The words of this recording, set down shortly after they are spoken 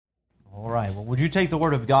right. Well, would you take the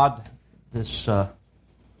Word of God this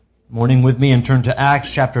morning with me and turn to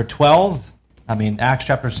Acts chapter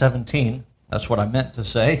 17. That's what I meant to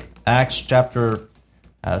say. Acts chapter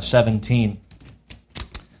 17. As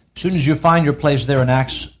soon as you find your place there in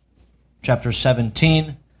Acts chapter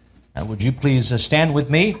 17, would you please stand with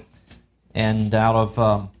me? And out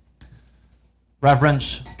of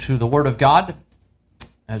reverence to the Word of God,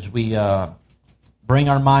 as we bring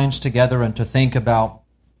our minds together and to think about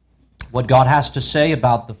what God has to say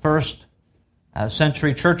about the first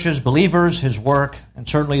century churches, believers, His work, and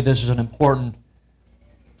certainly this is an important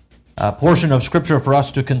portion of Scripture for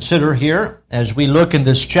us to consider here as we look in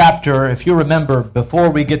this chapter. If you remember,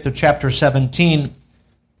 before we get to chapter 17,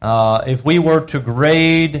 if we were to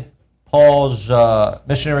grade Paul's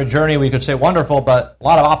missionary journey, we could say wonderful, but a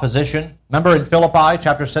lot of opposition. Remember in Philippi,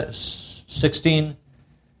 chapter 16,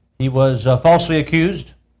 he was falsely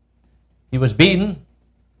accused. He was beaten.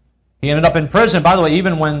 He ended up in prison. By the way,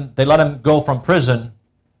 even when they let him go from prison,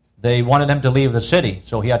 they wanted him to leave the city,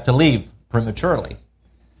 so he had to leave prematurely.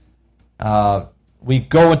 We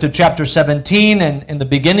go into chapter 17, and in the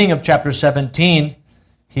beginning of chapter 17,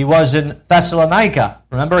 he was in Thessalonica.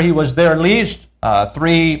 Remember, he was there at least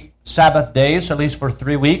 3 Sabbath days, at least for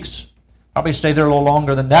 3 weeks. Probably stayed there a little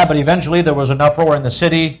longer than that, but eventually there was an uproar in the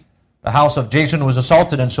city. The house of Jason was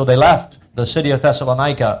assaulted, and so they left the city of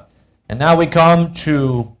Thessalonica. And now we come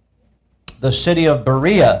to the city of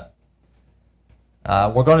Berea.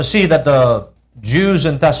 We're going to see that the Jews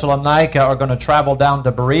in Thessalonica are going to travel down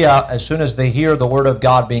to Berea as soon as they hear the word of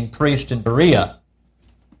God being preached in Berea.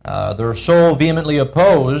 They're so vehemently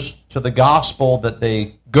opposed to the gospel that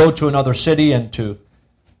they go to another city and to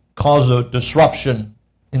cause a disruption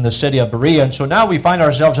in the city of Berea. And so now we find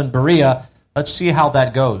ourselves in Berea. Let's see how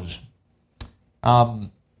that goes. The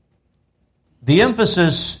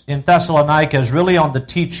emphasis in Thessalonica is really on the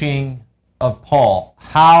teaching of Paul.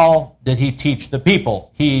 How did he teach the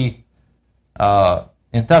people? In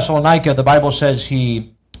Thessalonica, the Bible says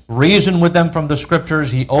he reasoned with them from the Scriptures.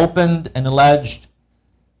 He opened and alleged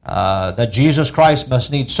that Jesus Christ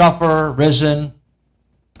must needs suffer, risen,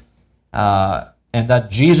 and that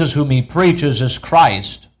Jesus whom he preaches is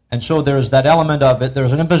Christ. And so there's that element of it.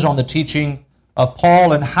 There's an emphasis on the teaching of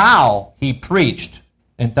Paul and how he preached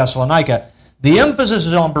in Thessalonica. The emphasis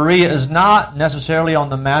on Berea is not necessarily on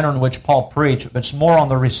the manner in which Paul preached, but it's more on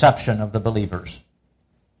the reception of the believers.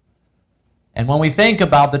 And when we think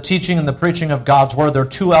about the teaching and the preaching of God's Word, there are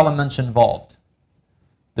two elements involved.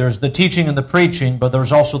 There's the teaching and the preaching, but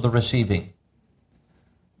there's also the receiving.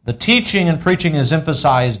 The teaching and preaching is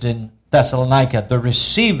emphasized in Thessalonica. The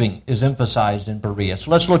receiving is emphasized in Berea.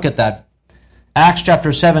 So let's look at that. Acts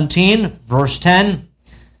chapter 17, verse 10.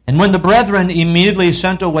 And when the brethren immediately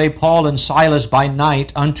sent away Paul and Silas by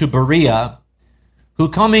night unto Berea, who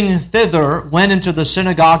coming thither went into the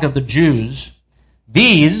synagogue of the Jews,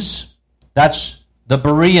 these, that's the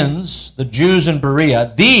Bereans, the Jews in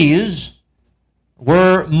Berea, these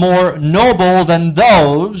were more noble than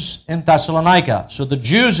those in Thessalonica. So the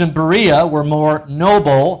Jews in Berea were more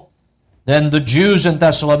noble than the Jews in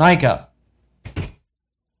Thessalonica.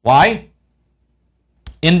 Why?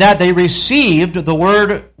 In that they received the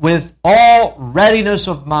word with all readiness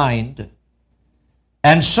of mind,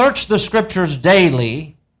 and searched the Scriptures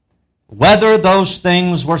daily, whether those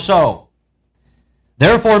things were so.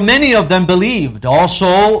 Therefore many of them believed,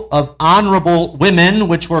 also of honorable women,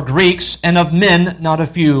 which were Greeks, and of men not a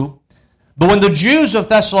few. But when the Jews of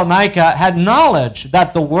Thessalonica had knowledge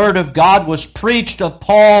that the word of God was preached of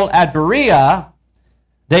Paul at Berea,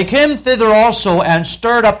 they came thither also and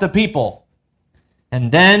stirred up the people. And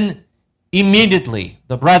then immediately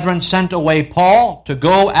the brethren sent away Paul to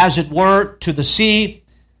go, as it were, to the sea.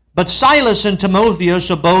 But Silas and Timotheus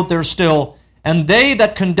abode there still. And they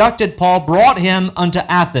that conducted Paul brought him unto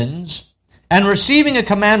Athens, and receiving a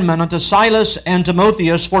commandment unto Silas and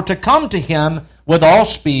Timotheus for to come to him with all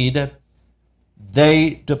speed,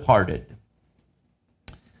 they departed.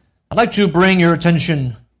 I'd like to bring your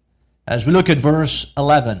attention as we look at verse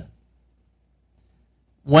 11.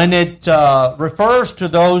 When it refers to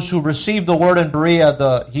those who received the word in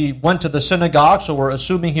Berea, he went to the synagogue, so we're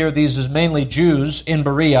assuming here these is mainly Jews in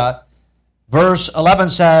Berea. Verse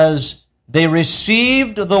 11 says, they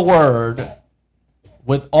received the word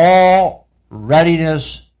with all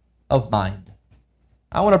readiness of mind.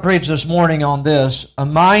 I want to preach this morning on this, a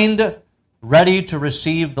mind ready to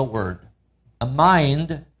receive the word. A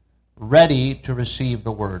mind ready to receive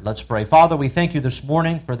the word. Let's pray. Father, we thank you this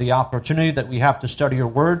morning for the opportunity that we have to study your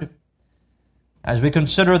word. As we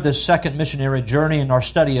consider this second missionary journey and our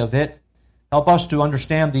study of it, help us to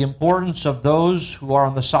understand the importance of those who are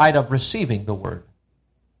on the side of receiving the word.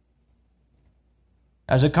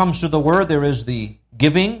 As it comes to the Word, there is the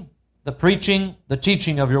giving, the preaching, the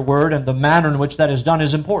teaching of your Word, and the manner in which that is done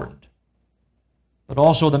is important. But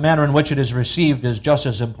also the manner in which it is received is just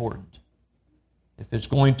as important, if it's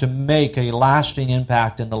going to make a lasting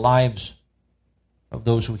impact in the lives of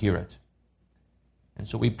those who hear it. And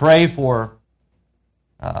so we pray for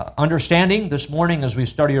understanding this morning as we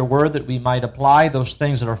study your Word, that we might apply those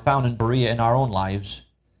things that are found in Berea in our own lives.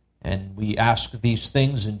 And we ask these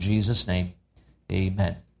things in Jesus' name.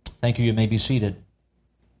 Amen. Thank you. You may be seated.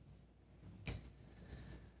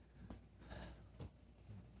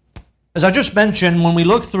 As I just mentioned, when we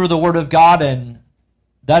look through the Word of God, and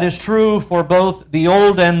that is true for both the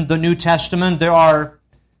Old and the New Testament, there are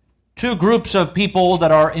two groups of people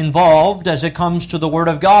that are involved as it comes to the Word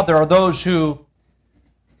of God. There are those who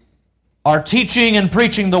are teaching and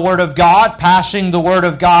preaching the Word of God, passing the Word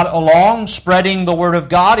of God along, spreading the Word of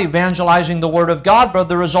God, evangelizing the Word of God, but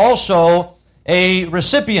there is also a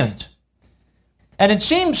recipient. And it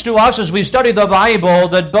seems to us as we study the Bible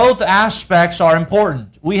that both aspects are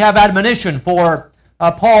important. We have admonition for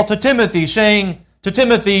Paul to Timothy, saying to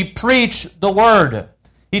Timothy, preach the Word.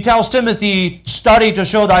 He tells Timothy, study to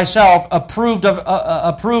show thyself approved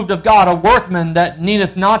of God, a workman that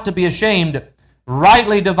needeth not to be ashamed,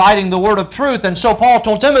 rightly dividing the word of truth. And so Paul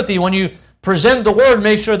told Timothy, when you present the Word,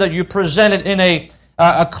 make sure that you present it in a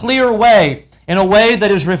clear way, in a way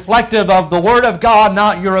that is reflective of the Word of God,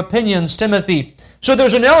 not your opinions, Timothy. So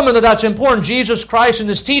there's an element that's important. Jesus Christ in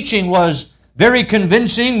His teaching was very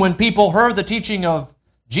convincing. When people heard the teaching of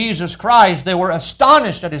Jesus Christ, they were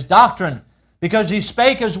astonished at His doctrine, because He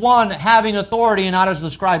spake as one having authority and not as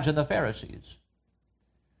the scribes and the Pharisees.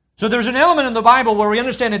 So there's an element in the Bible where we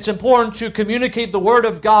understand it's important to communicate the Word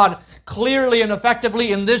of God clearly and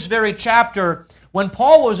effectively. In this very chapter, when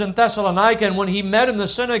Paul was in Thessalonica and when he met in the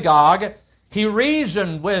synagogue, he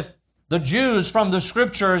reasoned with the Jews from the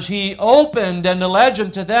Scriptures. He opened and alleged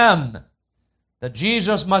unto them that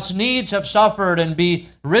Jesus must needs have suffered and be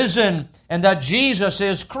risen, and that Jesus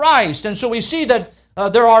is Christ. And so we see that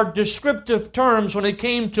there are descriptive terms when it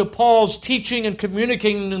came to Paul's teaching and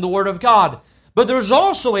communicating in the Word of God. But there's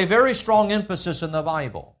also a very strong emphasis in the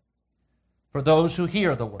Bible for those who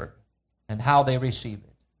hear the Word and how they receive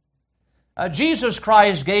it. Jesus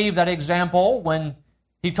Christ gave that example when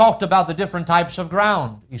He talked about the different types of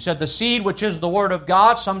ground. He said the seed, which is the Word of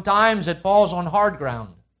God, sometimes it falls on hard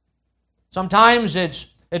ground. Sometimes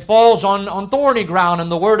it falls on thorny ground, and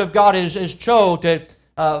the Word of God is choked. It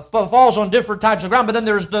falls on different types of ground. But then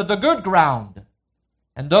there's the good ground,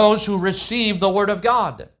 and those who receive the Word of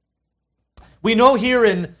God. We know here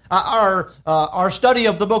in our study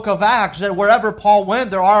of the book of Acts that wherever Paul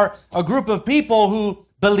went, there are a group of people who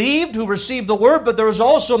believed, who received the Word, but there was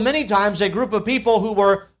also many times a group of people who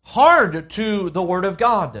were hard to the Word of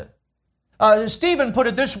God. Stephen put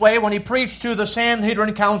it this way when he preached to the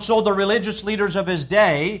Sanhedrin Council, the religious leaders of his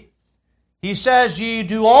day. He says, ye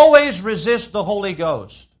do always resist the Holy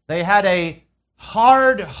Ghost. They had a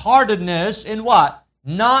hard-heartedness in what?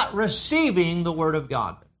 Not receiving the Word of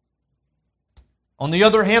God. On the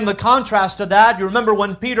other hand, the contrast to that, you remember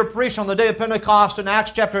when Peter preached on the day of Pentecost in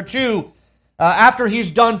Acts chapter 2, after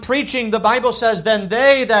he's done preaching, the Bible says, then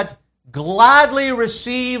they that gladly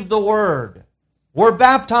received the Word were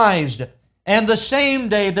baptized, and the same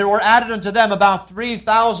day there were added unto them about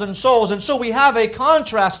 3,000 souls. And so we have a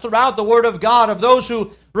contrast throughout the Word of God of those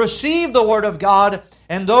who receive the Word of God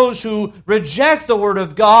and those who reject the Word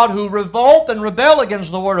of God, who revolt and rebel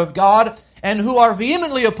against the Word of God, and who are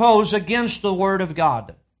vehemently opposed against the Word of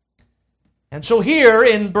God. And so here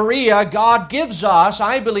in Berea, God gives us,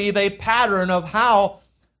 I believe, a pattern of how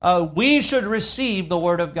we should receive the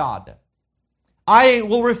Word of God. I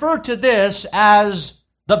will refer to this as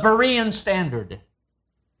the Berean standard.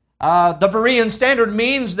 The Berean standard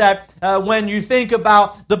means that when you think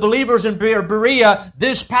about the believers in Berea,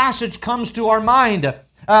 this passage comes to our mind.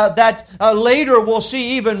 That later we'll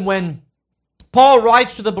see even when Paul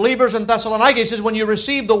writes to the believers in Thessalonica, he says, when you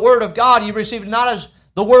receive the Word of God, you receive it not as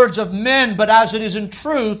the words of men, but as it is in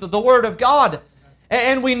truth, the Word of God.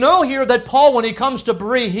 And we know here that Paul, when he comes to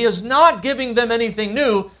Berea, he is not giving them anything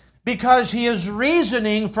new because he is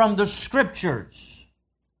reasoning from the Scriptures.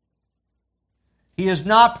 He is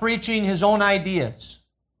not preaching his own ideas.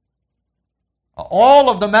 All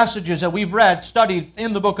of the messages that we've read, studied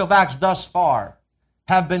in the book of Acts thus far,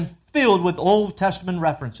 have been filled with Old Testament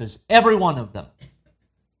references, every one of them.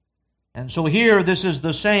 And so here, this is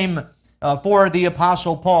the same for the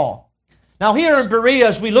Apostle Paul. Now here in Berea,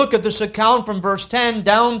 as we look at this account from verse 10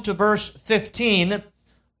 down to verse 15,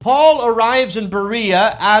 Paul arrives in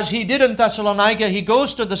Berea as he did in Thessalonica. He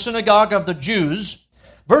goes to the synagogue of the Jews.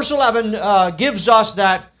 verse 11 gives us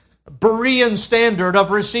that Berean standard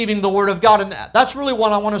of receiving the Word of God. And that's really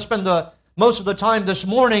what I want to spend most of the time this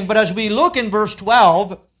morning. But as we look in verse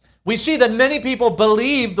 12, we see that many people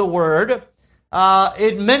believe the Word.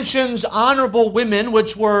 It mentions honorable women,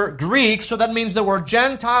 which were Greeks, so that means there were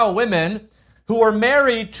Gentile women who were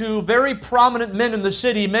married to very prominent men in the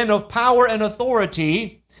city, men of power and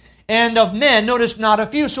authority, and of men, notice not a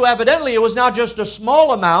few. So evidently it was not just a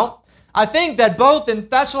small amount. I think that both in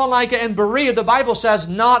Thessalonica and Berea, the Bible says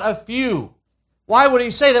not a few. Why would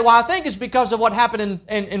he say that? Well, I think it's because of what happened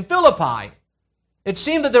in Philippi. It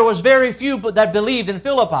seemed that there was very few that believed in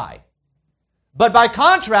Philippi. But by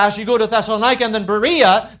contrast, you go to Thessalonica and then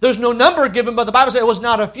Berea, there's no number given, but the Bible says it was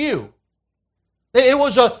not a few. It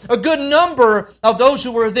was a good number of those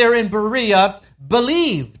who were there in Berea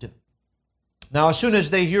believed. Now, as soon as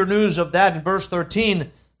they hear news of that, in verse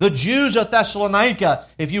 13, the Jews of Thessalonica,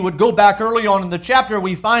 if you would go back early on in the chapter,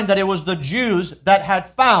 we find that it was the Jews that had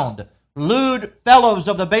found lewd fellows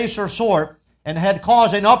of the baser sort and had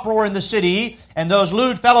caused an uproar in the city. And those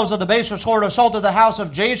lewd fellows of the baser sort assaulted the house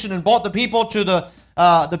of Jason and brought the people to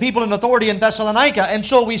the people in authority in Thessalonica. And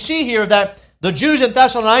so we see here that the Jews in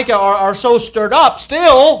Thessalonica are so stirred up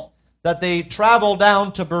still that they travel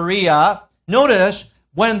down to Berea. Notice,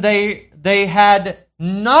 when they had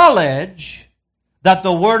knowledge that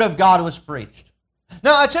the Word of God was preached.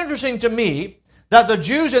 Now, it's interesting to me that the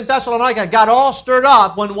Jews in Thessalonica got all stirred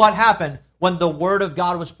up when what happened? When the Word of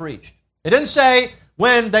God was preached. It didn't say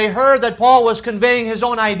when they heard that Paul was conveying his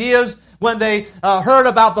own ideas, when they heard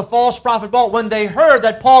about the false prophet Paul, when they heard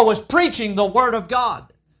that Paul was preaching the Word of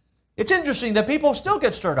God. It's interesting that people still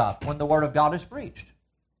get stirred up when the Word of God is preached.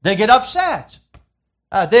 They get upset.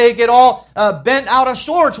 They get all bent out of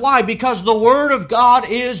sorts. Why? Because the Word of God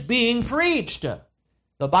is being preached.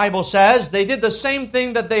 The Bible says they did the same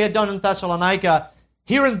thing that they had done in Thessalonica.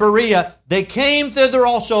 Here in Berea, they came thither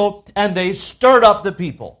also, and they stirred up the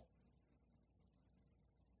people.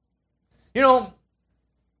 You know,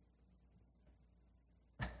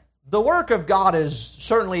 the work of God is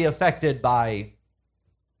certainly affected by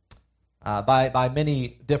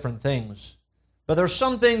many different things. But there's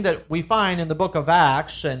something that we find in the book of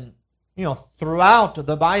Acts, and throughout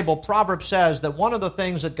the Bible, Proverbs says that one of the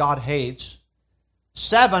things that God hates,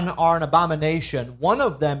 7 are an abomination. One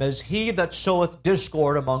of them is he that soweth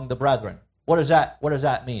discord among the brethren. What does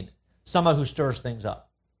that mean? Someone who stirs things up.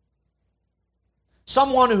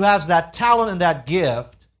 Someone who has that talent and that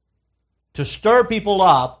gift to stir people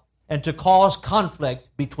up and to cause conflict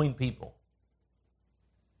between people.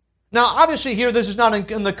 Now, obviously here, this is not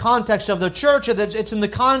in the context of the church. It's in the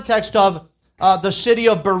context of the city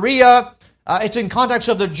of Berea. It's in context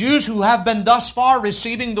of the Jews who have been thus far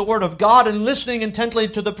receiving the Word of God and listening intently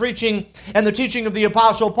to the preaching and the teaching of the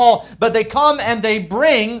Apostle Paul. But they come and they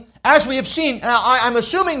bring, as we have seen, and I'm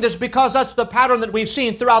assuming this because that's the pattern that we've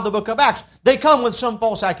seen throughout the book of Acts, they come with some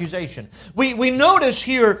false accusation. We notice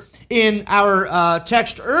here in our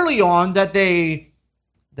text early on that they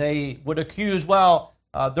would accuse,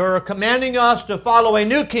 they're commanding us to follow a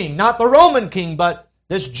new king, not the Roman king, but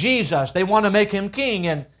this Jesus. They want to make him king,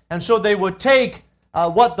 and so they would take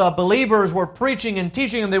what the believers were preaching and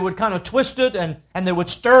teaching, and they would kind of twist it, and they would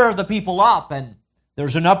stir the people up. And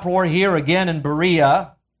there's an uproar here again in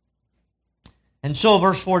Berea. And so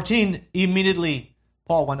verse 14, immediately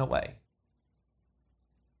Paul went away.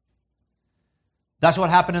 That's what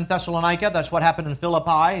happened in Thessalonica. That's what happened in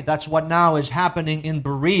Philippi. That's what now is happening in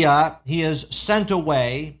Berea. He is sent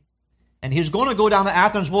away, and he's going to go down to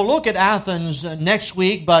Athens. We'll look at Athens next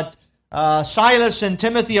week, but Silas and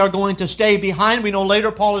Timothy are going to stay behind. We know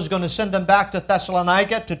later Paul is going to send them back to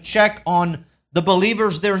Thessalonica to check on the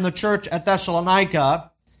believers there in the church at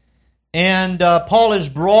Thessalonica. And Paul is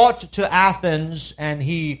brought to Athens, and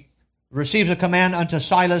he receives a command unto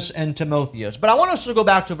Silas and Timotheus. But I want us to go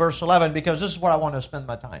back to verse 11 because this is where I want to spend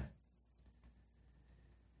my time.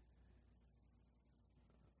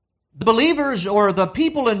 The believers or the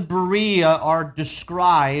people in Berea are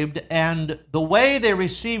described, and the way they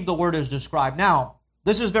receive the word is described. Now,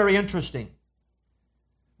 this is very interesting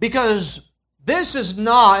because this is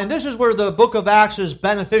not, and this is where the book of Acts is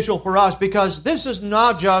beneficial for us, because this is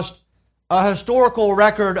not just a historical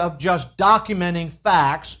record of just documenting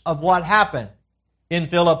facts of what happened in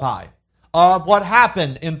Philippi, of what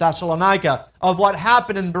happened in Thessalonica, of what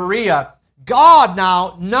happened in Berea. God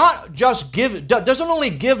now doesn't only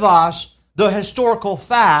give us the historical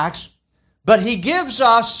facts, but He gives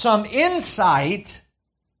us some insight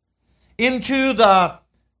into the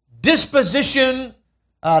disposition,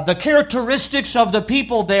 the characteristics of the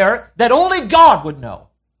people there that only God would know.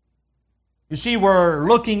 You see, we're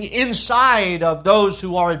looking inside of those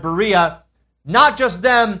who are at Berea, not just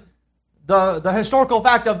them, the historical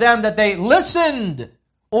fact of them that they listened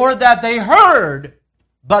or that they heard,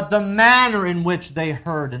 but the manner in which they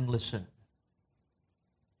heard and listened.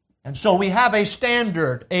 And so we have a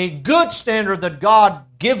standard, a good standard that God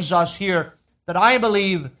gives us here that I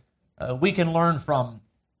believe we can learn from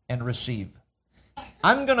and receive.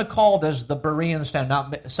 I'm going to call this the Berean standard.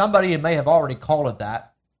 Now, somebody may have already called it that.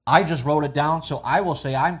 I just wrote it down, so I will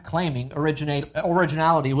say I'm claiming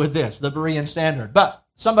originality with this, the Berean standard. But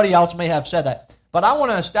somebody else may have said that. But I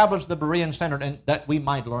want to establish the Berean standard and that we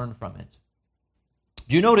might learn from it.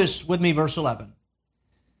 Do you notice with me verse 11?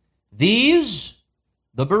 These,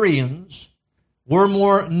 the Bereans, were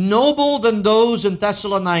more noble than those in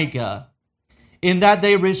Thessalonica, in that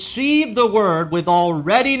they received the word with all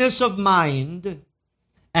readiness of mind,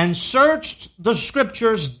 and searched the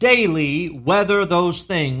Scriptures daily whether those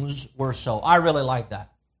things were so. I really like that.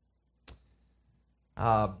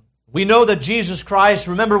 We know that Jesus Christ,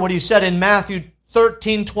 remember what He said in Matthew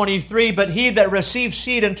 13:23, but he that receives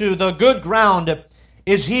seed into the good ground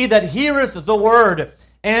is he that heareth the word,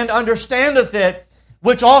 and understandeth it,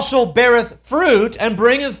 which also beareth fruit, and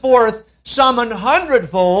bringeth forth some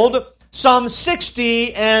 100-fold, some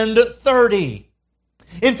 60 and 30.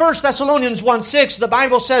 In 1 Thessalonians 1:6, the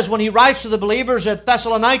Bible says, when he writes to the believers at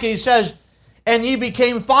Thessalonica, he says, "And ye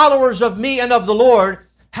became followers of me and of the Lord,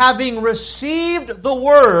 having received the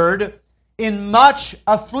word in much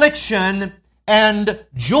affliction and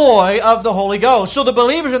joy of the Holy Ghost." So the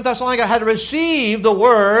believers in Thessalonica had received the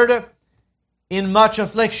word in much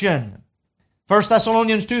affliction. 1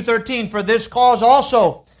 Thessalonians 2:13, "For this cause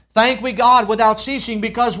also thank we God without ceasing,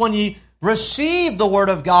 because when ye received the word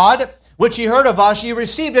of God, which ye heard of us, ye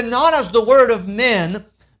received it not as the word of men,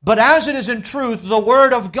 but as it is in truth the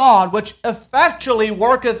word of God, which effectually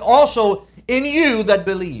worketh also in you that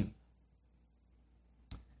believe."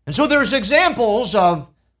 And so there's examples of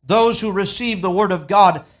those who receive the word of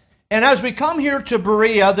God. And as we come here to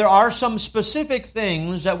Berea, there are some specific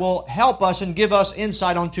things that will help us and give us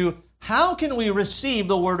insight onto how can we receive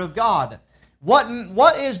the word of God.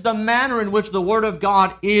 What is the manner in which the word of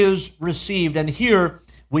God is received? And here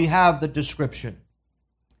we have the description.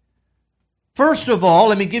 First of all,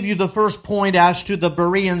 let me give you the first point as to the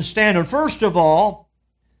Berean standard. First of all,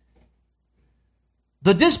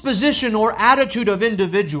 the disposition or attitude of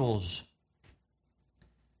individuals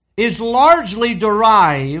is largely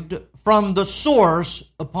derived from the source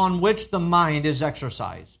upon which the mind is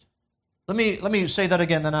exercised. Let me say that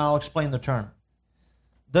again, then I'll explain the term.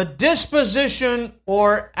 The disposition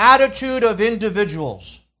or attitude of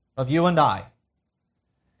individuals, of you and I,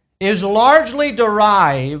 is largely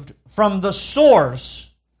derived from the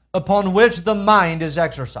source upon which the mind is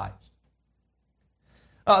exercised.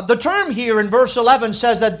 The term here in verse 11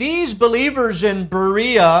 says that these believers in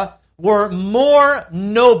Berea were more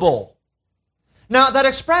noble. Now, that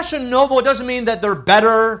expression noble doesn't mean that they're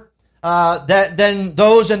better than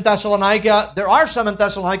those in Thessalonica. There are some in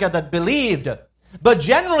Thessalonica that believed. But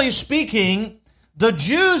generally speaking, the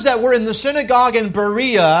Jews that were in the synagogue in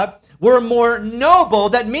Berea were more noble.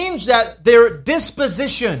 That means that their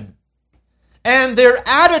disposition and their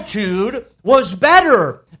attitude was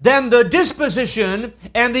better than the disposition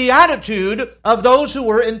and the attitude of those who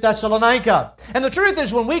were in Thessalonica. And the truth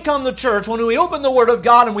is, when we come to church, when we open the Word of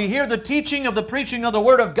God and we hear the teaching of the preaching of the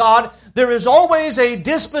Word of God, there is always a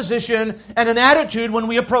disposition and an attitude when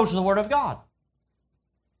we approach the Word of God.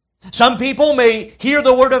 Some people may hear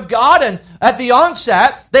the Word of God and at the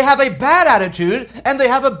onset they have a bad attitude and they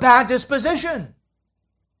have a bad disposition.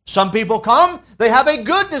 Some people come, they have a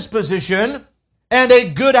good disposition and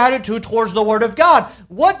a good attitude towards the Word of God.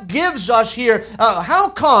 What gives us here? How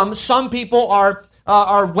come some people are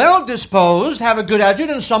well disposed, have a good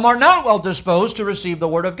attitude, and some are not well disposed to receive the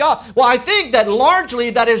Word of God? Well, I think that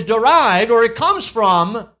largely that is derived, or it comes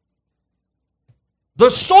from, the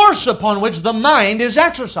source upon which the mind is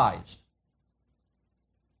exercised.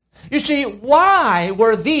 You see, why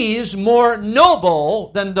were these more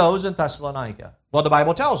noble than those in Thessalonica? Well, the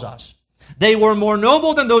Bible tells us. They were more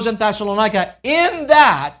noble than those in Thessalonica in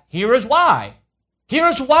that, here is why. Here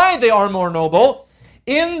is why they are more noble.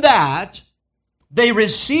 In that they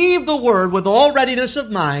received the word with all readiness of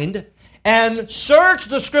mind and searched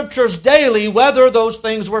the Scriptures daily whether those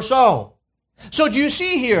things were so. So do you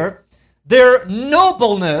see here, their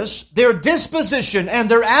nobleness, their disposition, and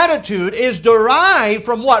their attitude is derived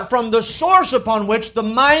from what? From the source upon which the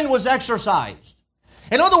mind was exercised.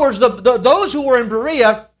 In other words, those who were in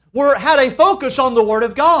Berea had a focus on the Word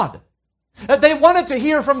of God. They wanted to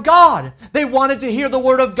hear from God. They wanted to hear the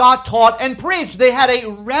Word of God taught and preached. They had a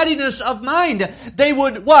readiness of mind. They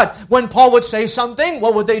would, what? When Paul would say something,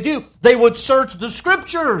 what would they do? They would search the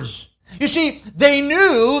Scriptures. You see, they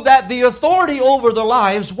knew that the authority over their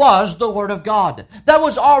lives was the Word of God. That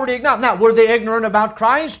was already acknowledged. Now, were they ignorant about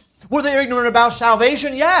Christ? Were they ignorant about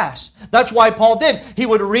salvation? Yes. That's why Paul did. He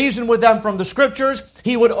would reason with them from the Scriptures.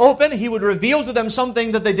 He would reveal to them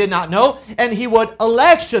something that they did not know, and he would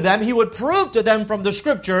allege to them, he would prove to them from the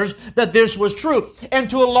Scriptures that this was true. And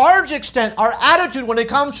to a large extent, our attitude when it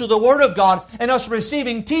comes to the Word of God and us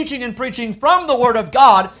receiving teaching and preaching from the Word of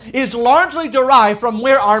God is largely derived from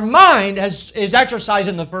where our mind is exercised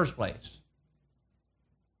in the first place.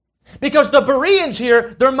 Because the Bereans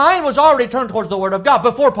here, their mind was already turned towards the Word of God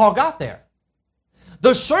before Paul got there.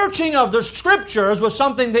 The searching of the Scriptures was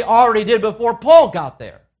something they already did before Paul got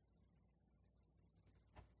there.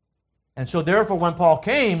 And so therefore when Paul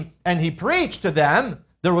came and he preached to them,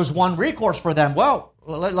 there was one recourse for them. Well,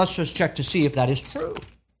 let's just check to see if that is true.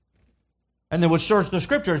 And they would search the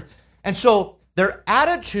Scriptures. And so their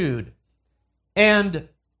attitude and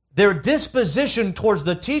their disposition towards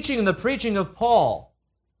the teaching and the preaching of Paul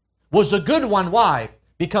was a good one. Why?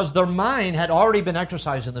 Because their mind had already been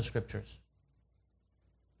exercised in the Scriptures.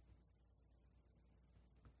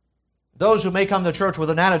 Those who may come to church with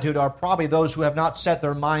an attitude are probably those who have not set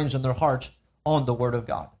their minds and their hearts on the Word of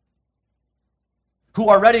God. Who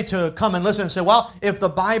are ready to come and listen and say, well, if the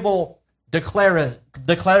Bible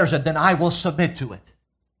declares it, then I will submit to it.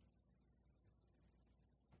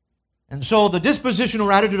 And so the disposition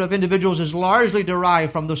or attitude of individuals is largely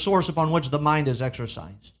derived from the source upon which the mind is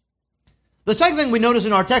exercised. The second thing we notice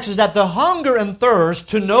in our text is that the hunger and thirst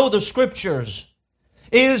to know the Scriptures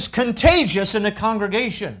is contagious in a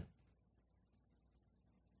congregation.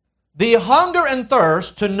 The hunger and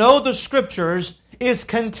thirst to know the Scriptures is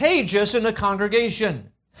contagious in a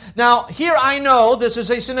congregation. Now, here I know this is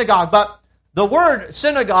a synagogue, but the word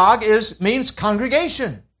synagogue means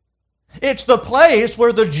congregation. It's the place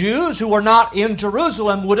where the Jews who were not in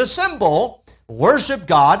Jerusalem would assemble, worship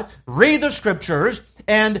God, read the Scriptures,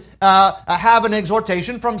 and have an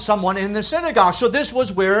exhortation from someone in the synagogue. So this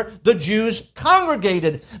was where the Jews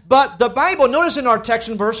congregated. But the Bible, notice in our text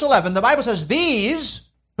in verse 11, the Bible says, these,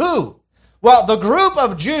 who? Well, the group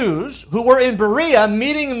of Jews who were in Berea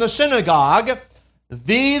meeting in the synagogue,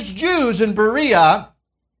 these Jews in Berea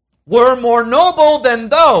were more noble than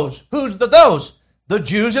those. Who's those? The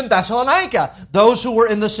Jews in Thessalonica, those who were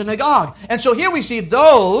in the synagogue. And so here we see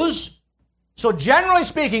those. So generally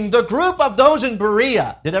speaking, the group of those in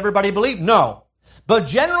Berea, did everybody believe? No. But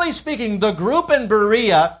generally speaking, the group in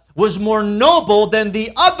Berea was more noble than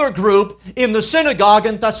the other group in the synagogue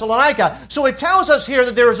in Thessalonica. So it tells us here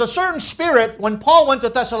that there is a certain spirit. When Paul went to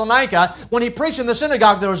Thessalonica, when he preached in the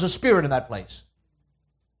synagogue, there was a spirit in that place.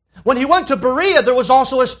 When he went to Berea, there was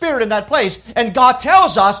also a spirit in that place. And God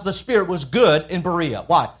tells us the spirit was good in Berea.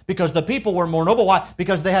 Why? Because the people were more noble. Why?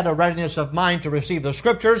 Because they had a readiness of mind to receive the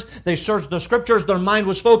Scriptures. They searched the Scriptures. Their mind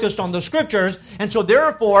was focused on the Scriptures. And so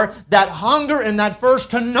therefore, that hunger and that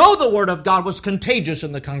thirst to know the Word of God was contagious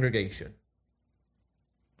in the congregation.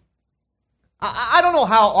 I don't know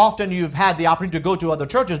how often you've had the opportunity to go to other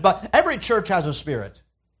churches, but every church has a spirit.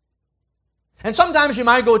 And sometimes you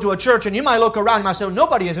might go to a church and you might look around and you might say, well,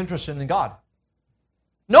 nobody is interested in God.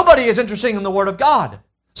 Nobody is interested in the Word of God.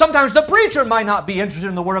 Sometimes the preacher might not be interested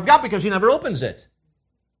in the Word of God because he never opens it.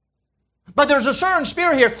 But there's a certain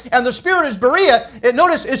spirit here, and the spirit is Berea.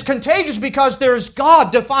 Notice, it's contagious because there's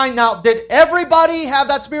God defined. Now, did everybody have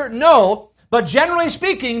that spirit? No. But generally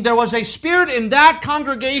speaking, there was a spirit in that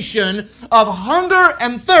congregation of hunger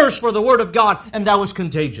and thirst for the Word of God, and that was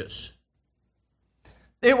contagious.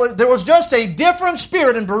 There was just a different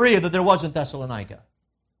spirit in Berea that there was in Thessalonica.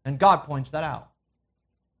 And God points that out.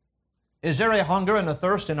 Is there a hunger and a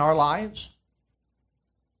thirst in our lives?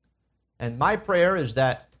 And my prayer is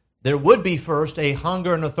that there would be first a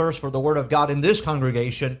hunger and a thirst for the Word of God in this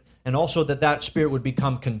congregation, and also that that spirit would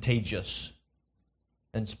become contagious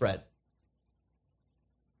and spread.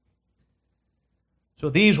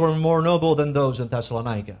 So these were more noble than those in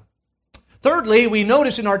Thessalonica. Thirdly, we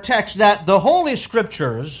notice in our text that the Holy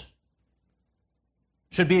Scriptures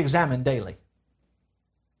should be examined daily.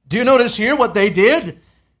 Do you notice here what they did?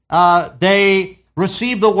 They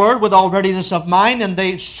received the Word with all readiness of mind, and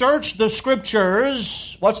they searched the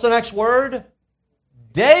Scriptures. What's the next word?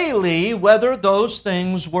 Daily, whether those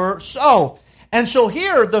things were so. And so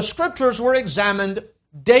here, the Scriptures were examined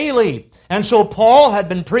daily. And so Paul had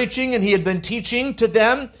been preaching and he had been teaching to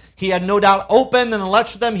them. He had no doubt opened and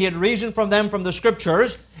lectured them. He had reasoned from them from the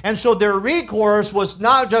Scriptures. And so their recourse was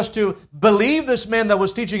not just to believe this man that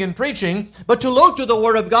was teaching and preaching, but to look to the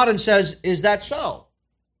Word of God and says, is that so?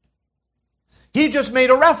 He just made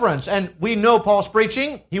a reference, and we know Paul's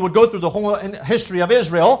preaching. He would go through the whole history of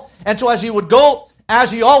Israel, and so as he would go, as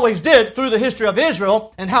he always did, through the history of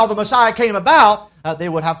Israel and how the Messiah came about, they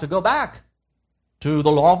would have to go back to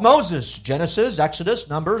the law of Moses, Genesis, Exodus,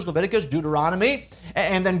 Numbers, Leviticus, Deuteronomy,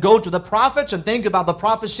 and then go to the prophets and think about the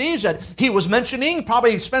prophecies that he was mentioning,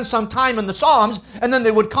 probably spend some time in the Psalms, and then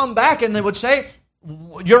they would come back and they would say,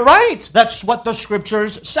 you're right, that's what the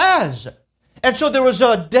Scriptures says. And so there was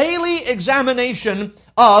a daily examination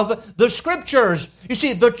of the Scriptures. You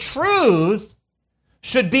see, the truth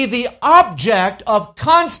should be the object of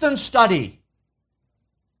constant study.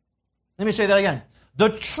 Let me say that again. The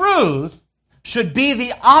truth should be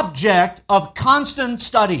the object of constant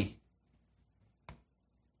study.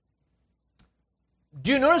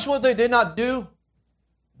 Do you notice what they did not do?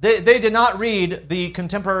 They did not read the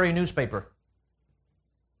contemporary newspaper.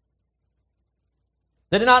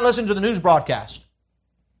 They did not listen to the news broadcast.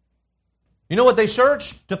 You know what they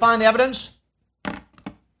searched to find the evidence?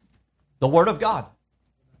 The Word of God.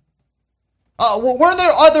 Were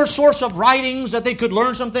there other sorts of writings that they could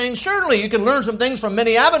learn some things? Certainly, you can learn some things from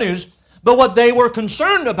many avenues. But what they were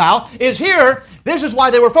concerned about is here, this is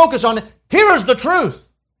why they were focused on, here is the truth.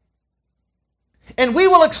 And we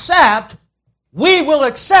will accept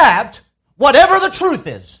whatever the truth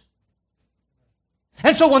is.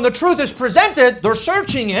 And so when the truth is presented, they're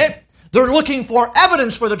searching it. They're looking for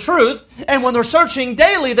evidence for the truth. And when they're searching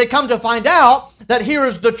daily, they come to find out that here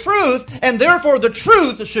is the truth, and therefore the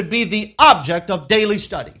truth should be the object of daily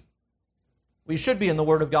study. We should be in the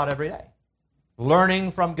Word of God every day,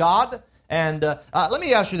 learning from God. And let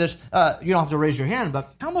me ask you this. You don't have to raise your hand,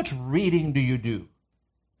 but how much reading do you do?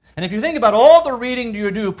 And if you think about all the reading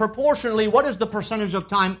you do, proportionally, what is the percentage of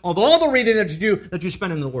time of all the reading that you do that you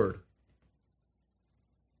spend in the Word?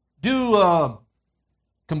 Do a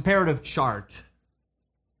comparative chart.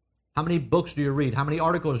 How many books do you read? How many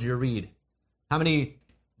articles do you read? How many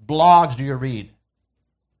blogs do you read?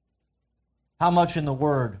 How much in the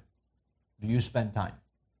Word do you spend time?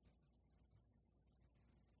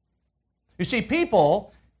 You see,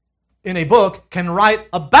 people in a book can write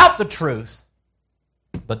about the truth,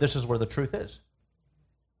 but this is where the truth is.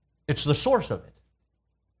 It's the source of it.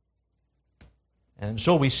 And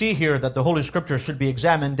so we see here that the Holy Scriptures should be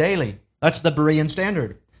examined daily. That's the Berean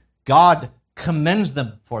standard. God commends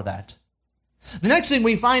them for that. The next thing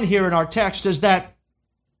we find here in our text is that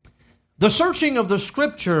the searching of the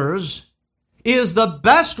Scriptures is the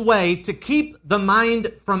best way to keep the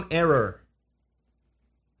mind from error.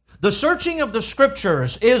 The searching of the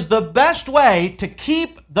Scriptures is the best way to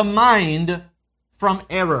keep the mind from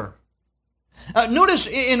error. Notice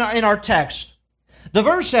in our text, the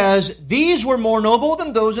verse says, these were more noble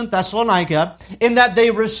than those in Thessalonica, in that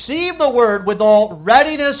they received the word with all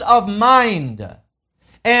readiness of mind,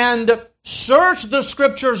 and searched the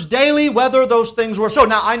Scriptures daily whether those things were so.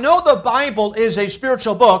 Now, I know the Bible is a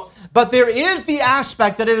spiritual book, but there is the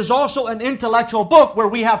aspect that it is also an intellectual book where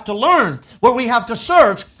we have to learn, where we have to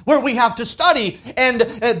search, where we have to study. And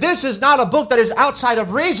this is not a book that is outside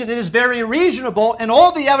of reason. It is very reasonable, and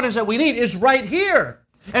all the evidence that we need is right here.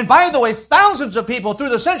 And by the way, thousands of people through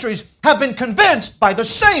the centuries have been convinced by the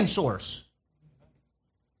same source.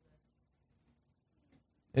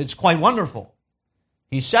 It's quite wonderful.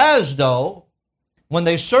 He says, though, when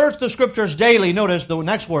they searched the Scriptures daily, notice the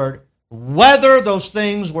next word, whether those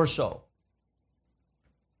things were so.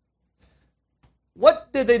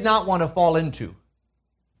 What did they not want to fall into?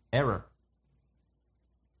 Error.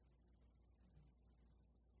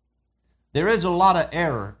 There is a lot of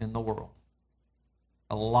error in the world.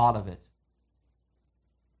 A lot of it.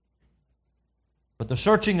 But the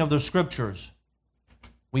searching of the Scriptures,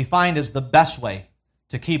 we find, is the best way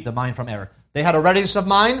to keep the mind from error. They had a readiness of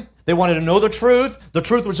mind. They wanted to know the truth. The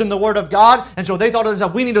truth was in the Word of God. And so they thought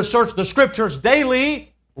that we need to search the Scriptures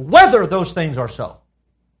daily, whether those things are so.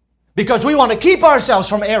 Because we want to keep ourselves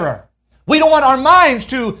from error. We don't want our minds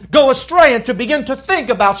to go astray and to begin to think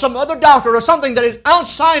about some other doctrine or something that is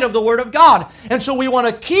outside of the Word of God. And so we want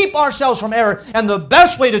to keep ourselves from error. And the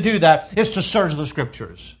best way to do that is to search the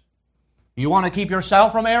Scriptures. You want to keep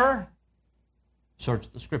yourself from error? Search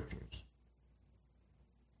the Scriptures.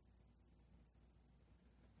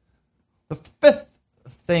 The fifth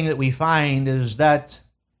thing that we find is that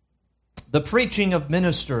the preaching of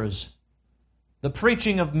ministers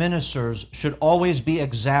should always be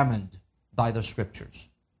examined by the Scriptures.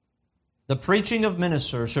 The preaching of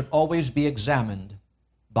ministers should always be examined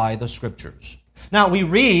by the Scriptures. Now we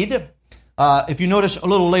read, if you notice a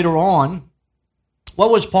little later on,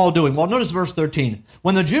 what was Paul doing? Well, notice verse 13.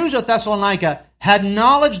 When the Jews of Thessalonica had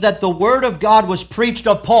knowledge that the word of God was preached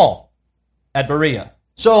of Paul at Berea.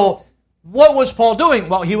 So, what was Paul doing?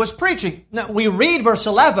 Well, he was preaching. Now, we read verse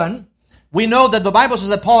 11. We know that the Bible says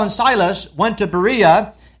that Paul and Silas went to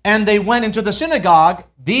Berea and they went into the synagogue.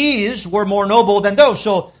 These were more noble than those.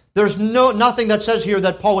 So, there's nothing that says here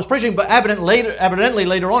that Paul was preaching, but evidently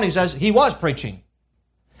later on he says he was preaching.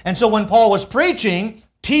 And so when Paul was preaching,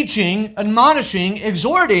 teaching, admonishing,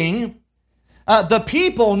 exhorting, the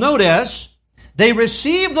people, notice, they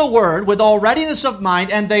received the word with all readiness of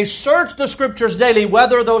mind, and they searched the Scriptures daily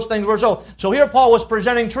whether those things were so. So here Paul was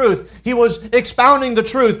presenting truth. He was expounding the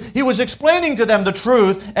truth. He was explaining to them the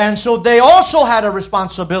truth. And so they also had a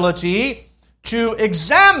responsibility to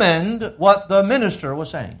examine what the minister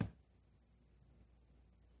was saying.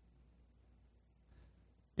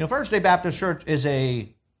 You know, First Day Baptist Church is a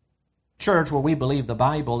church where we believe the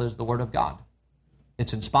Bible is the Word of God.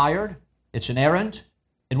 It's inspired, it's inerrant,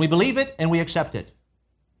 and we believe it and we accept it.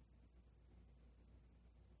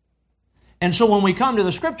 And so when we come to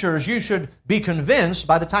the Scriptures, you should be convinced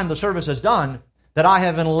by the time the service is done that I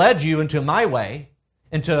haven't led you into my way,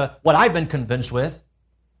 into what I've been convinced with,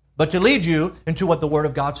 but to lead you into what the Word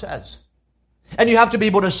of God says. And you have to be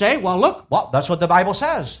able to say, well, look, that's what the Bible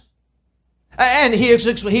says. And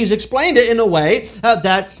he's explained it in a way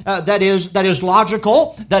that is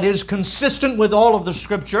logical, that is consistent with all of the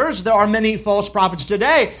Scriptures. There are many false prophets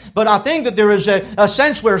today, but I think that there is a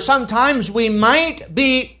sense where sometimes we might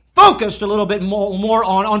be focused a little bit more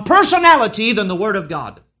on personality than the Word of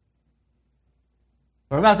God.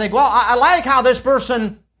 We're about to think, well, I like how this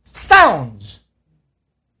person sounds.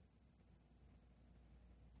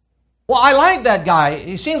 Well, I like that guy.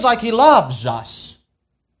 He seems like he loves us.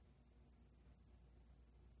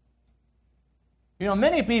 You know,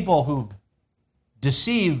 many people who've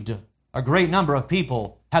deceived a great number of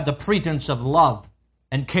people had the pretense of love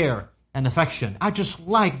and care and affection. I just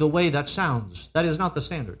like the way that sounds. That is not the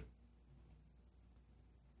standard.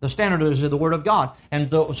 The standard is the Word of God.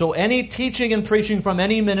 And so any teaching and preaching from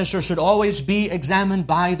any minister should always be examined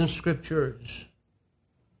by the Scriptures.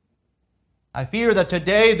 I fear that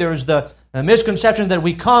today there's the misconception that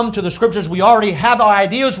we come to the Scriptures, we already have our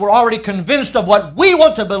ideas, we're already convinced of what we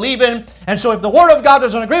want to believe in, and so if the Word of God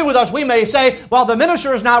doesn't agree with us, we may say, well, the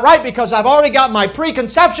minister is not right because I've already got my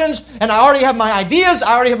preconceptions, and I already have my ideas,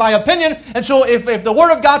 I already have my opinion, and so if the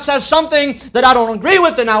Word of God says something that I don't agree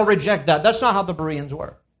with, then I'll reject that. That's not how the Bereans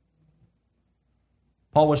were.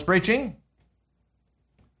 Paul was preaching.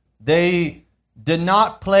 They did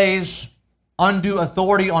not place undue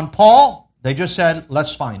authority on Paul. They just said,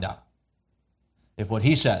 let's find out if what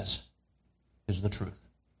he says is the truth.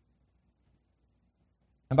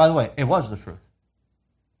 And by the way, it was the truth.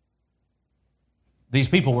 These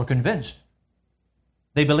people were convinced.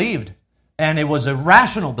 They believed. And it was a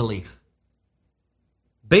rational belief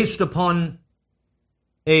based upon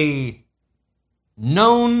a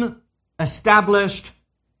known, established,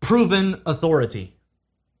 proven authority,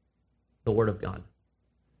 the Word of God.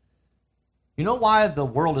 You know why the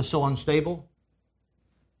world is so unstable?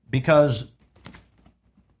 Because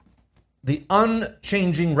the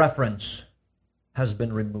unchanging reference has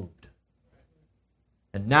been removed.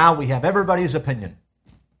 And now we have everybody's opinion.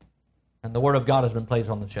 And the Word of God has been placed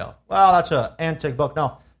on the shelf. Well, that's an antique book.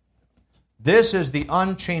 No. This is the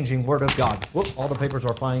unchanging Word of God. Whoop, all the papers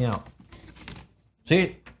are flying out.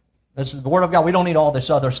 See? This is the Word of God. We don't need all this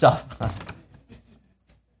other stuff.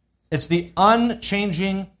 It's the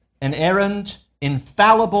unchanging, inerrant,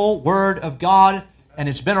 infallible Word of God. And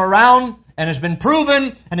it's been around, and it's been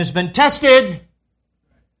proven, and it's been tested.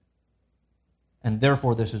 And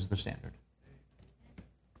therefore, this is the standard.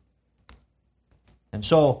 And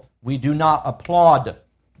so, we do not applaud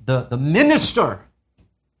the minister.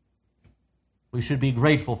 We should be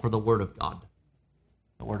grateful for the Word of God.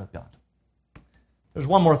 The Word of God. There's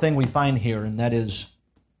one more thing we find here, and that is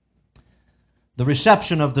the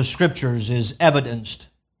reception of the Scriptures is evidenced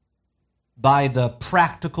by the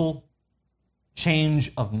practical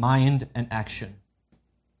change of mind and action.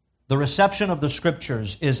 The reception of the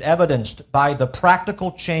Scriptures is evidenced by the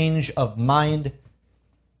practical change of mind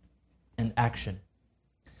and action.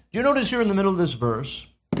 Do you notice here in the middle of this verse,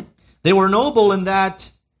 they were noble in that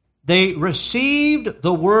they received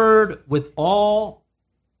the Word with all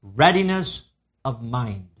readiness of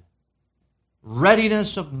mind.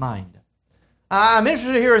 Readiness of mind. I'm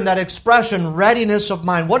interested here in that expression, readiness of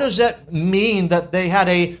mind. What does that mean that they had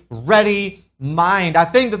a ready mind? I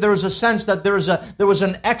think that there was a sense that there was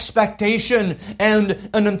an expectation and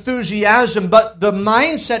an enthusiasm, but the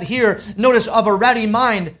mindset here, notice, of a ready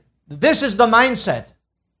mind, this is the mindset.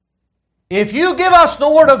 if you give us the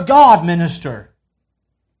Word of God, minister,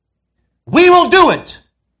 we will do it.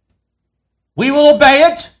 We will obey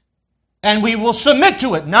it, and we will submit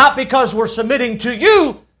to it, not because we're submitting to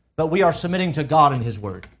you, but we are submitting to God and His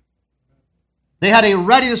Word. They had a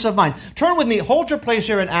readiness of mind. Turn with me, hold your place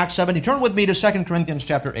here in Acts 70. Turn with me to 2 Corinthians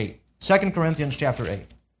chapter 8. 2 Corinthians chapter 8.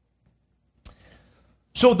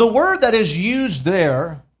 So the word that is used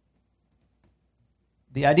there,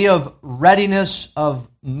 the idea of readiness of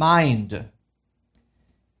mind,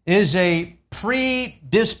 is a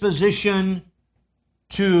predisposition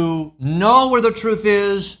to know where the truth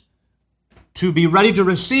is, to be ready to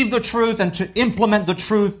receive the truth, and to implement the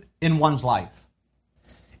truth in one's life.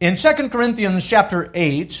 In 2 Corinthians chapter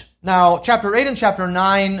 8, now chapter 8 and chapter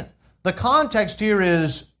 9, the context here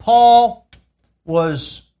is Paul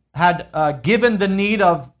had given the need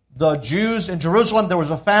of the Jews in Jerusalem. There was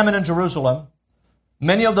a famine in Jerusalem.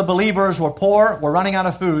 Many of the believers were poor, were running out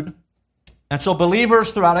of food. And so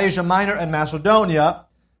believers throughout Asia Minor and Macedonia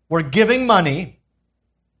were giving money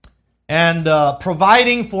and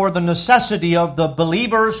providing for the necessity of the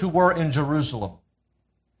believers who were in Jerusalem.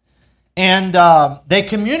 And they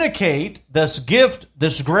communicate this gift,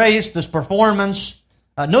 this grace, this performance.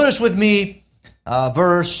 Notice with me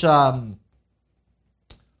verse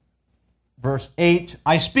 8.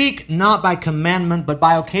 I speak not by commandment, but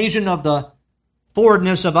by occasion of the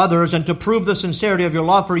forwardness of others, and to prove the sincerity of your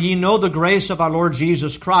love. For ye know the grace of our Lord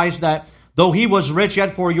Jesus Christ, that though He was rich,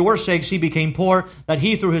 yet for your sakes He became poor, that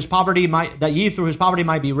ye through His poverty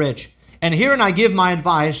might be rich. And herein I give my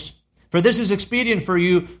advice. For this is expedient for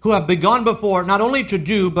you who have begun before, not only to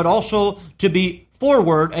do, but also to be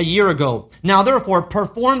forward a year ago. Now therefore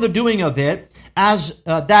perform the doing of it, as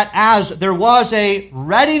there was a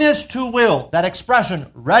readiness to will. That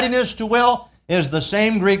expression, readiness to will, is the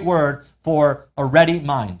same Greek word for a ready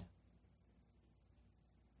mind.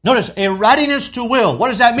 Notice, a readiness to will. What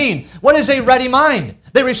does that mean? What is a ready mind?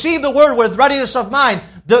 They receive the word with readiness of mind.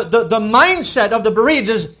 The mindset of the Bereans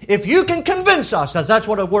is, if you can convince us that that's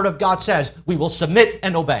what the Word of God says, we will submit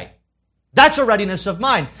and obey. That's a readiness of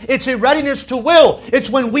mind. It's a readiness to will. It's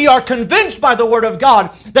when we are convinced by the Word of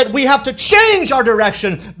God that we have to change our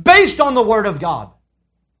direction based on the Word of God.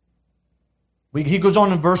 He goes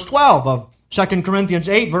on in verse 12 of 2 Corinthians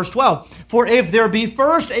 8, verse 12. For if there be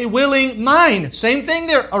first a willing mind, same thing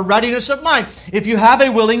there, a readiness of mind. If you have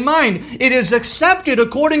a willing mind, it is accepted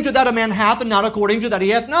according to that a man hath, and not according to that he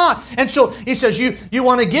hath not. And so he says, you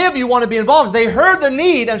want to give, you want to be involved. They heard the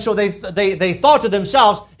need, and so they thought to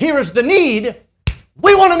themselves, here is the need,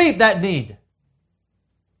 we want to meet that need.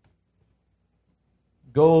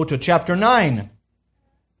 Go to chapter 9.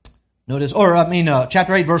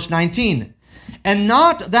 Chapter 8, verse 19. And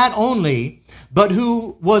not that only, but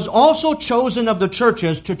who was also chosen of the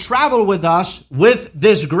churches to travel with us with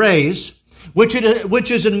this grace, which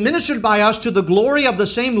is administered by us to the glory of the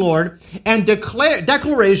same Lord, and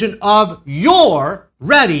declaration of your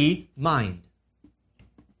ready mind.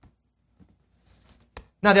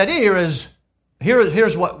 Now the idea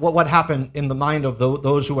here's what happened in the mind of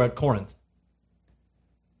those who were at Corinth.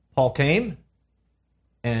 Paul came,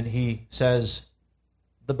 and he says,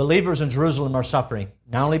 the believers in Jerusalem are suffering,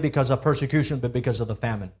 not only because of persecution, but because of the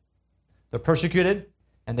famine. They're persecuted,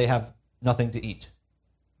 and they have nothing to eat.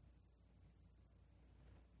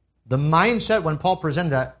 The mindset when Paul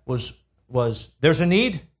presented that was there's a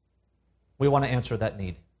need, we want to answer that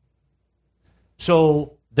need.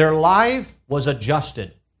 So their life was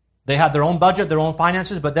adjusted. They had their own budget, their own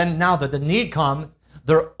finances, but then now that the need comes,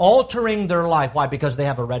 they're altering their life. Why? Because they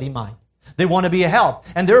have a ready mind. They want to be a help.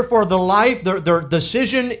 And therefore their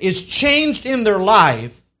decision is changed in their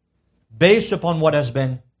life based upon what has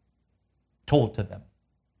been told to them.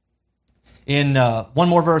 In one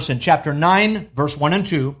more verse in chapter 9, verse 1 and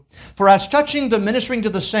 2. For as touching the ministering to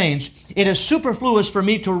the saints, it is superfluous for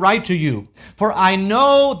me to write to you. For I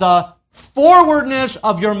know the forwardness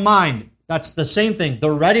of your mind. That's the same thing.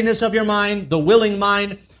 The readiness of your mind, the willing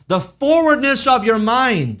mind, the forwardness of your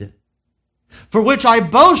mind. For which I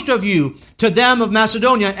boast of you to them of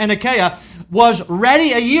Macedonia and Achaia, was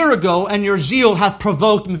ready a year ago, and your zeal hath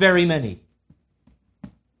provoked very many.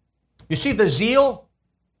 You see, the zeal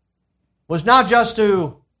was not just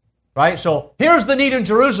to, right? So here's the need in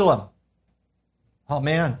Jerusalem. Oh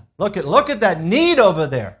man, look at that need over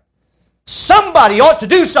there. Somebody ought to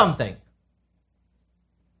do something.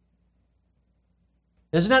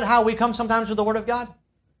 Isn't that how we come sometimes to the Word of God?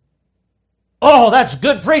 Oh, that's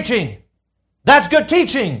good preaching. That's good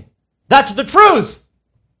teaching. That's the truth.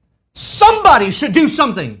 Somebody should do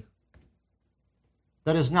something.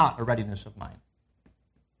 That is not a readiness of mind.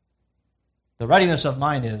 The readiness of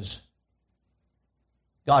mind is,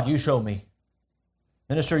 God, you show me.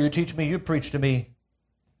 Minister, you teach me, you preach to me.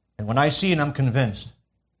 And when I see and I'm convinced,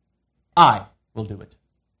 I will do it.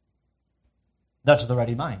 That's the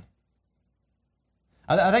ready mind.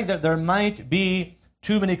 I think that there might be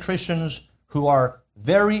too many Christians who are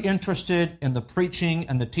very interested in the preaching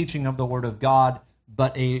and the teaching of the Word of God,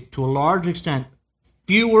 but to a large extent,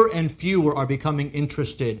 fewer and fewer are becoming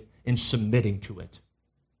interested in submitting to it.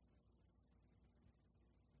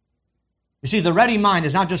 You see, the ready mind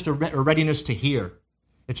is not just a readiness to hear,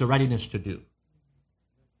 it's a readiness to do.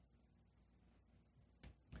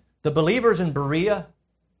 The believers in Berea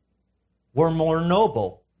were more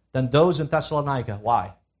noble than those in Thessalonica.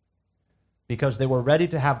 Why? Because they were ready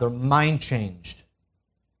to have their mind changed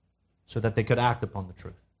so that they could act upon the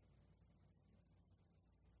truth.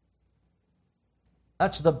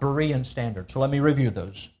 That's the Berean standard. So let me review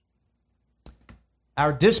those.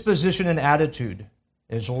 Our disposition and attitude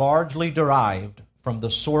is largely derived from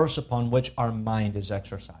the source upon which our mind is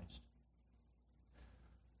exercised.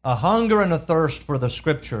 A hunger and a thirst for the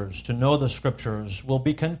Scriptures, to know the Scriptures, will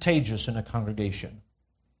be contagious in a congregation.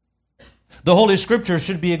 The Holy Scriptures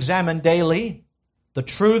should be examined daily. The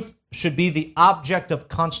truth should be the object of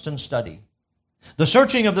constant study. The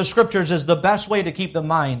searching of the Scriptures is the best way to keep the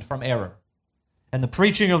mind from error. And the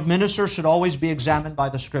preaching of ministers should always be examined by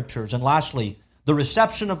the Scriptures. And lastly, the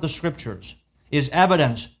reception of the Scriptures is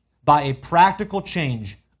evidenced by a practical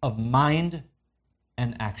change of mind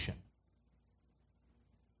and action.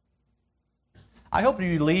 I hope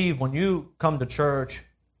you leave, when you come to church,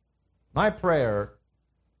 my prayer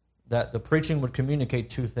that the preaching would communicate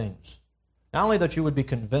two things. Not only that you would be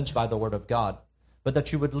convinced by the Word of God, but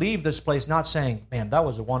that you would leave this place not saying, man, that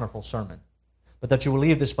was a wonderful sermon, but that you would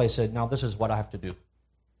leave this place saying, now this is what I have to do.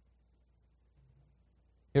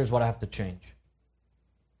 Here's what I have to change.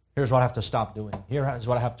 Here's what I have to stop doing. Here's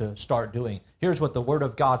what I have to start doing. Here's what the Word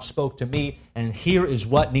of God spoke to me, and here is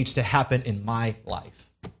what needs to happen in my life.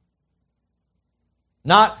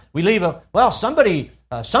 Not, we leave somebody,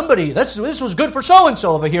 this was good for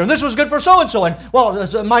so-and-so over here, and this was good for so-and-so, and,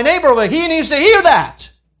 well, my neighbor over here, he needs to hear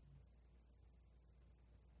that.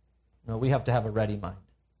 No, we have to have a ready mind.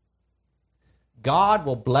 God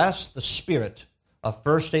will bless the spirit of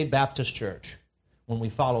First State Baptist Church when we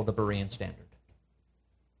follow the Berean standard.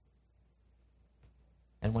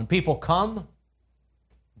 And when people come,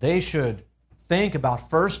 they should think about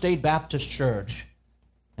First State Baptist Church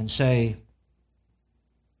and say,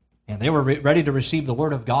 and they were ready to receive the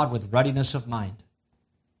Word of God with readiness of mind.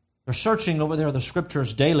 They're searching over there the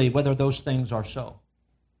Scriptures daily whether those things are so.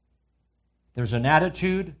 There's an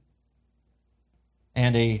attitude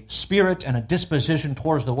and a spirit and a disposition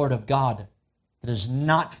towards the Word of God that is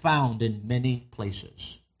not found in many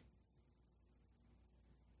places.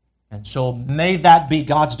 And so may that be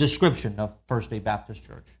God's description of First Day Baptist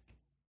Church.